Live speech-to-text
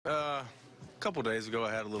couple days ago,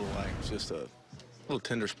 I had a little, just a little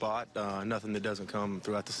tender spot. Nothing that doesn't come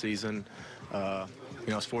throughout the season. I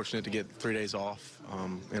was fortunate to get 3 days off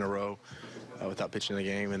in a row without pitching the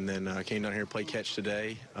game, and then I came down here and played catch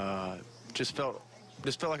today. Just felt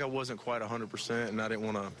like I wasn't quite 100%, and I didn't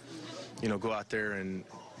want to, go out there and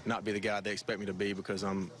not be the guy they expect me to be because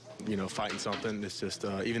I'm, fighting something. It's just,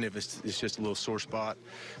 even if it's just a little sore spot.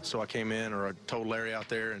 So I came in, or I told Larry out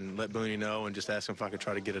there and let Booney know and just asked him if I could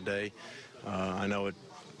try to get a day. I know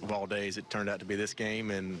of all days, it turned out to be this game,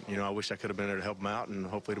 and, I wish I could have been there to help him out, and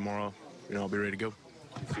hopefully tomorrow, I'll be ready to go.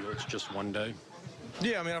 You feel it's just one day?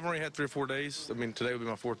 Yeah, I've already had 3 or 4 days. Today will be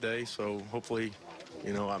my 4th day, so hopefully,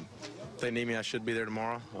 if they need me, I should be there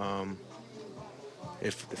tomorrow.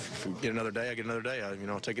 If we get another day, I get another day.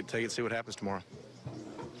 I'll take it, see what happens tomorrow.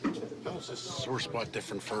 How is this sore spot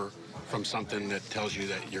different from something that tells you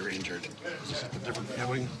that you're injured? Is this a different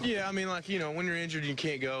feeling? Yeah, when you're injured, you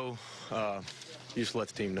can't go. You just let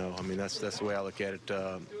the team know. That's the way I look at it.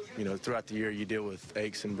 Throughout the year, you deal with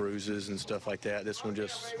aches and bruises and stuff like that. This one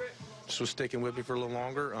just was sticking with me for a little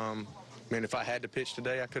longer. If I had to pitch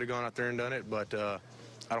today, I could have gone out there and done it, but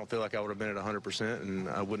I don't feel like I would have been at 100%, and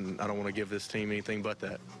I don't want to give this team anything but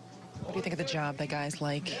that. What do you think of the job that guys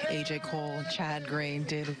like A.J. Cole, Chad Green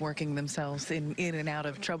did working themselves in and out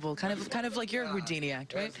of trouble? Kind of like your Houdini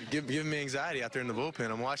act, right? Giving me anxiety out there in the bullpen.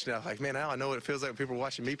 I'm watching it. I'm like, man, now I know what it feels like when people are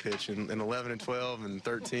watching me pitch in 11 and 12 and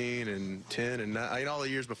 13 and 10 and 9, all the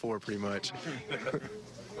years before, pretty much.